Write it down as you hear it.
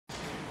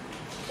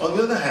On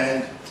the other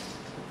hand,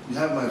 you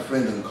have my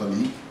friend and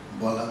colleague,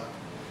 Bola,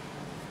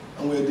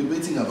 and we're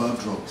debating about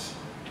drugs.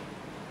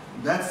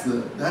 That's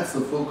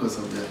the focus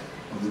of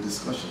the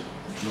discussion.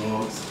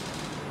 Drugs,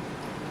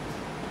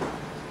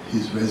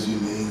 his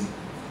resume,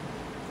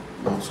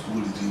 what school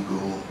did he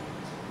go,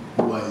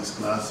 who are his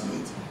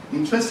classmates.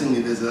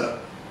 Interestingly, there's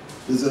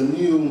a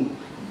new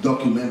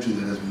documentary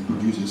that has been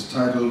produced. It's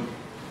titled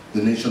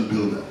The Nation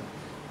Builder,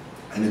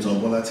 and it's on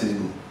Bola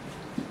Tinubu.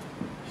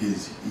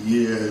 His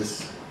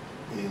years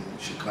in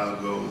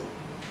Chicago,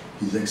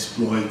 his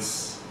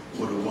exploits,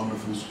 what a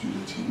wonderful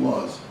student he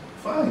was.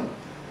 Fine.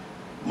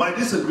 My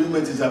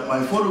disagreement is that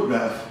my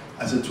photograph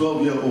as a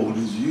 12-year-old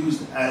is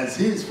used as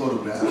his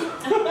photograph,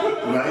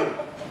 right?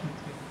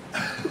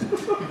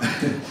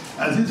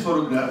 As his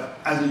photograph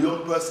as a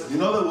young person.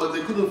 In other words,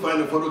 they couldn't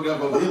find a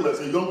photograph of him as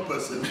a young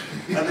person,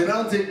 and they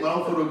now take my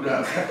own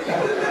photograph.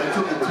 I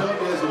took it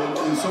 12 years old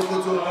in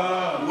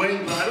Sokoto,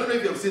 Wayne. I don't know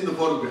if you've seen the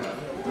photograph.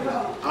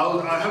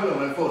 I have it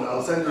on my phone.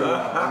 I'll send it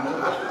around.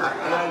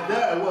 And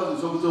there I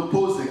was in Sokoto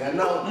posing, and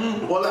now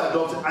Bola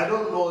adopted. I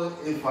don't know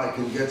if I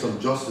can get some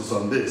justice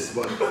on this,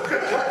 but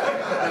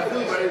I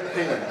feel very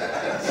pained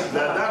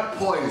that that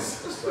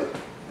poise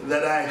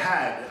that I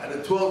had at a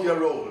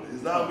 12-year-old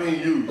is now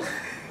being used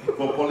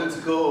for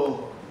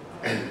political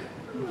end.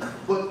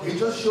 But it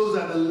just shows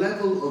that the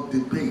level of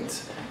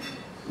debate,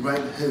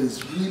 right,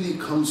 has really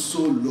come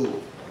so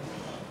low,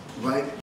 right?